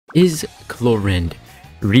Is Clorinde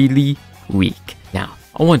really weak? Now,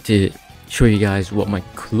 I want to show you guys what my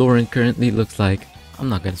Clorinde currently looks like. I'm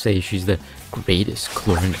not gonna say she's the greatest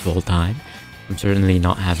Clorinde of all time. I'm certainly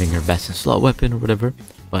not having her best in slot weapon or whatever.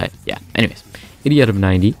 But yeah, anyways. 80 out of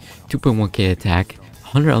 90, 2.1k attack,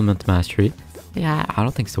 100 element mastery. Yeah, I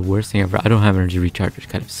don't think it's the worst thing ever. I don't have energy recharge, which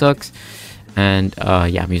kind of sucks. And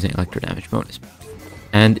yeah, I'm using electro damage bonus.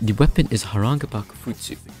 And the weapon is Haranga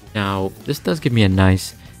Bakufutsu. Now, this does give me a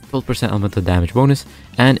nice 12% elemental damage bonus,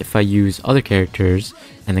 and if I use other characters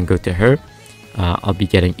and then go to her, I'll be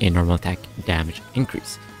getting a normal attack damage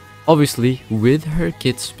increase. Obviously, with her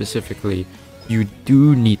kit specifically, you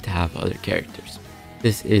do need to have other characters.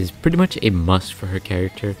 This is pretty much a must for her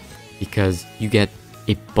character because you get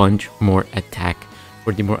a bunch more attack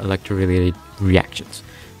for the more electro-related reactions.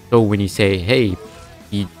 So when you say, hey,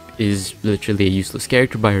 he is literally a useless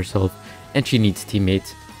character by herself and she needs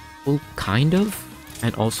teammates, well, kind of,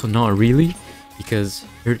 and also not really, because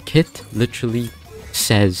her kit literally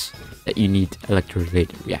says that you need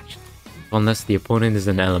electro-related reactions. So unless the opponent is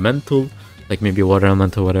an elemental, like maybe a water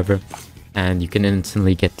elemental, whatever, and you can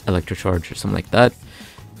instantly get electro charge or something like that,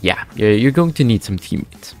 yeah, you're going to need some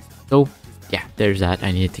teammates. So yeah, there's that.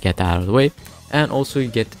 I needed to get that out of the way. And also you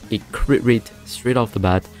get a crit rate straight off the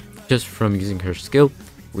bat just from using her skill,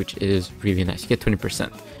 which is really nice. You get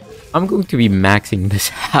 20%. I'm going to be maxing this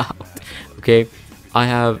out, okay? I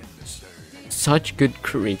have such good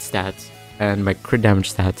crit rate stats, and my crit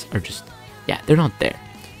damage stats are just, yeah, they're not there.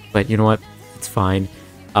 But you know what? It's fine.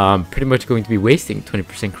 Pretty much going to be wasting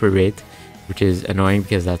 20% crit rate, which is annoying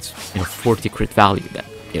because that's, 40 crit value that,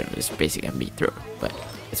 is basically a meat throw, but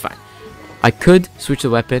it's fine. I could switch the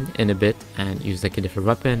weapon in a bit and use like a different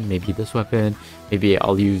weapon, maybe this weapon, maybe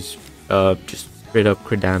I'll use just straight up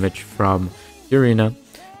crit damage from the arena.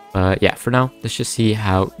 Yeah, for now, let's just see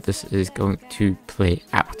how this is going to play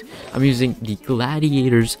out. I'm using the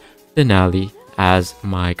Gladiator's Finale as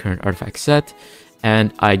my current artifact set,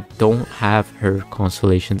 and I don't have her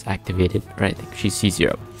constellations activated, or I think she's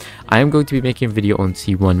C0. I am going to be making a video on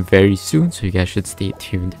C1 very soon, so you guys should stay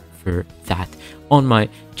tuned for that on my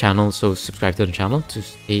channel. So subscribe to the channel to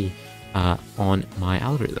stay on my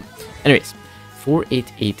algorithm. Anyways,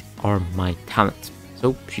 488 are my talents,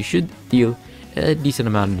 so she should deal a decent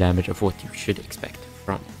amount of damage of what you should expect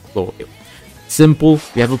from Chloe. Simple,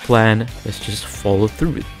 we have a plan, let's just follow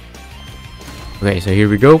through with it. Okay, so here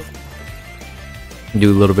we go. Do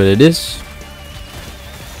a little bit of this.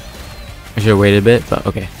 I should have waited a bit, but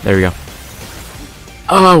okay, there we go.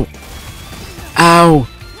 Oh! Ow!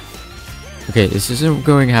 Okay, this isn't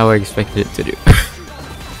going how I expected it to do.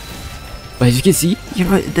 But as you can see,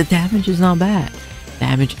 the damage is not bad.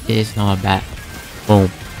 Damage is not bad. Boom.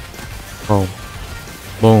 Boom.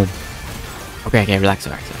 Boom. Okay, relax.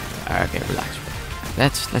 Okay, relax.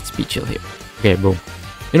 Let's be chill here. Okay, boom.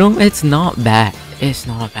 It's not bad. It's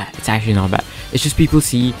not bad. It's actually not bad. It's just people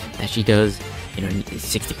see that she does,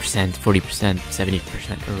 60%, 40%,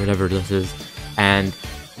 70%, or whatever this is, and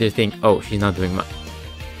they think, oh, she's not doing much.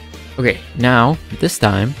 Okay, now, this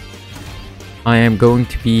time, I am going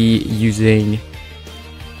to be using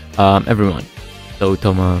everyone. So,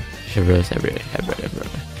 Toma, Shivers, everyone.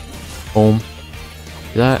 Boom.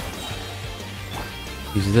 Do that.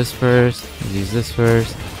 Use this first,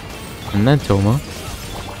 and then Toma.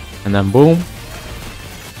 And then boom.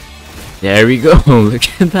 There we go. Look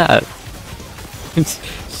at that.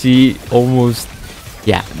 She almost,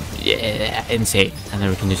 yeah, insane. And then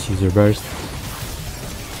we can just use her burst.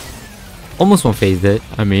 Almost one phased it.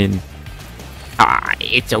 I mean,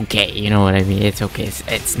 it's okay. You know what I mean? It's okay.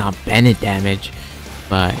 It's not Bennett damage,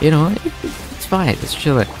 but it's fine. Let's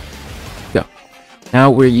chill it. Go.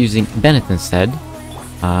 Now we're using Bennett instead.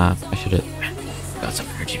 I should have got some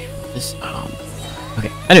energy for this.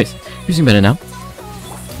 Okay. Anyways, using Bennett now.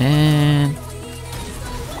 And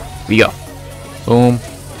we go. Boom.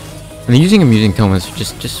 And I'm using Thomas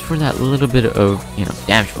just for that little bit of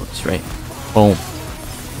damage bonus, right? Boom.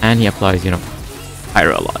 And he applies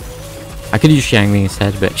pyro a lot. I could use Shangling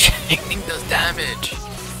instead, but Shangling does damage.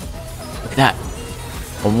 Look at that.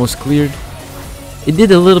 Almost cleared. It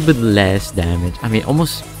did a little bit less damage. I mean,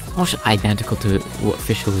 almost identical to what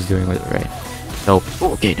Fischl was doing with it, right? So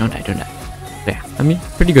okay, don't die. But yeah, I mean,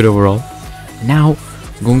 pretty good overall. Now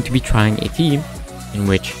going to be trying a team in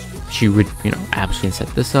which she would, absolutely set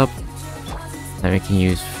this up. Then we can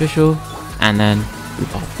use Fischl, and then we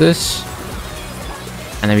pop this,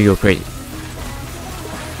 and then we go crazy.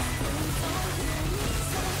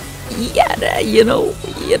 Yeah, you know.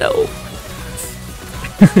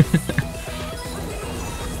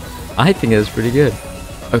 I think that's pretty good.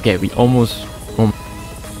 Okay, we almost.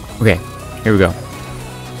 Okay, here we go.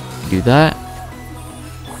 Do that.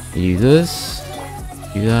 Do this.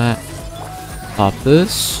 Do that. Pop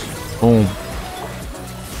this. Boom.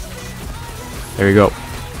 There we go.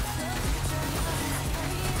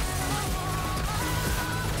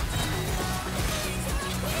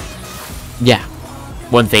 Yeah.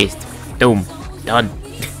 One faced. Boom. Done.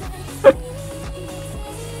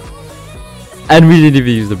 And we didn't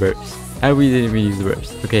even use the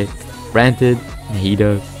burst. Okay. Granted,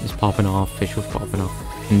 Nahida is popping off. Fish was popping off.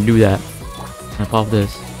 And do that. And pop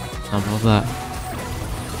this. And pop that.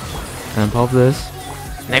 And pop this.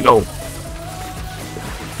 And then go.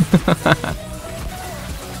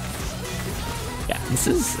 Yeah, this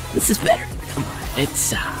is better. Come on,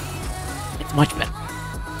 it's much better.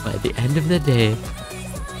 But at the end of the day,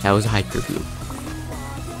 that was hyper blue.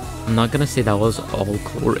 I'm not gonna say that was all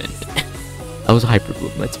Clorinde. That was hyper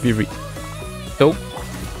blue. Let's be real. So,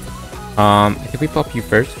 I think we pop you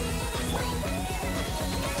first.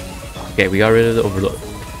 Okay, we got rid of the overload.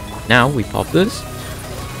 Now we pop this.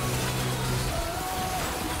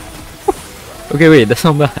 Okay, wait, that's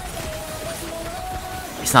not bad.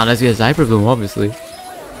 It's not as good as hyper bloom, obviously.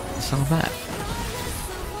 It's not bad.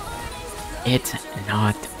 It's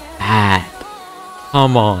not bad.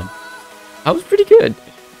 Come on. That was pretty good.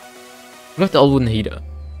 We got the all with Nahida.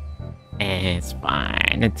 It's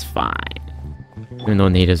fine. It's fine. Even though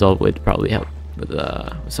Nahida's all would probably help with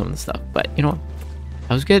some of the stuff. But you know what?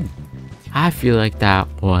 That was good. I feel like that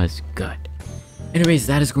was good. Anyways,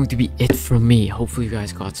 that is going to be it from me. Hopefully you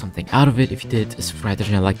guys got something out of it. If you did, subscribe to the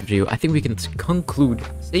channel, like the video. I think we can conclude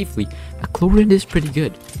safely that Clorinde is pretty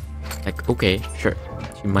good. Like, okay, sure.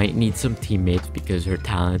 She might need some teammates because her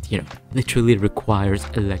talent, you know, literally requires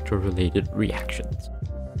electro-related reactions.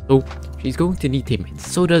 So, she's going to need teammates.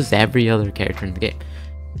 So does every other character in the game.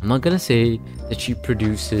 I'm not gonna say that she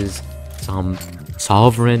produces some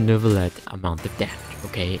sovereign Neuvillette amount of damage.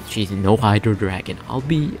 Okay, she's no Hydro Dragon. I'll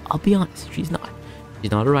be honest, she's not. She's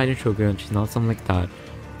not a Raiden Shogun, she's not something like that.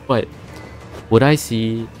 But what I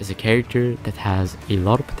see is a character that has a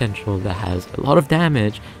lot of potential, that has a lot of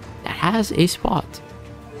damage, that has a spot.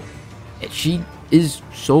 And she is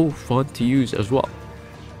so fun to use as well.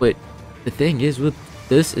 But the thing is with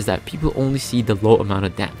this is that people only see the low amount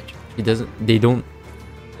of damage. They don't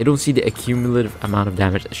see the accumulative amount of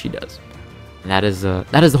damage that she does. And that is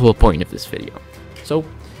the whole point of this video. So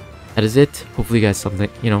that is it. Hopefully you guys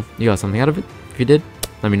you got something out of it. If you did,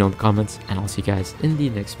 let me know in the comments, and I'll see you guys in the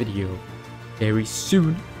next video very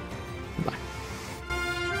soon.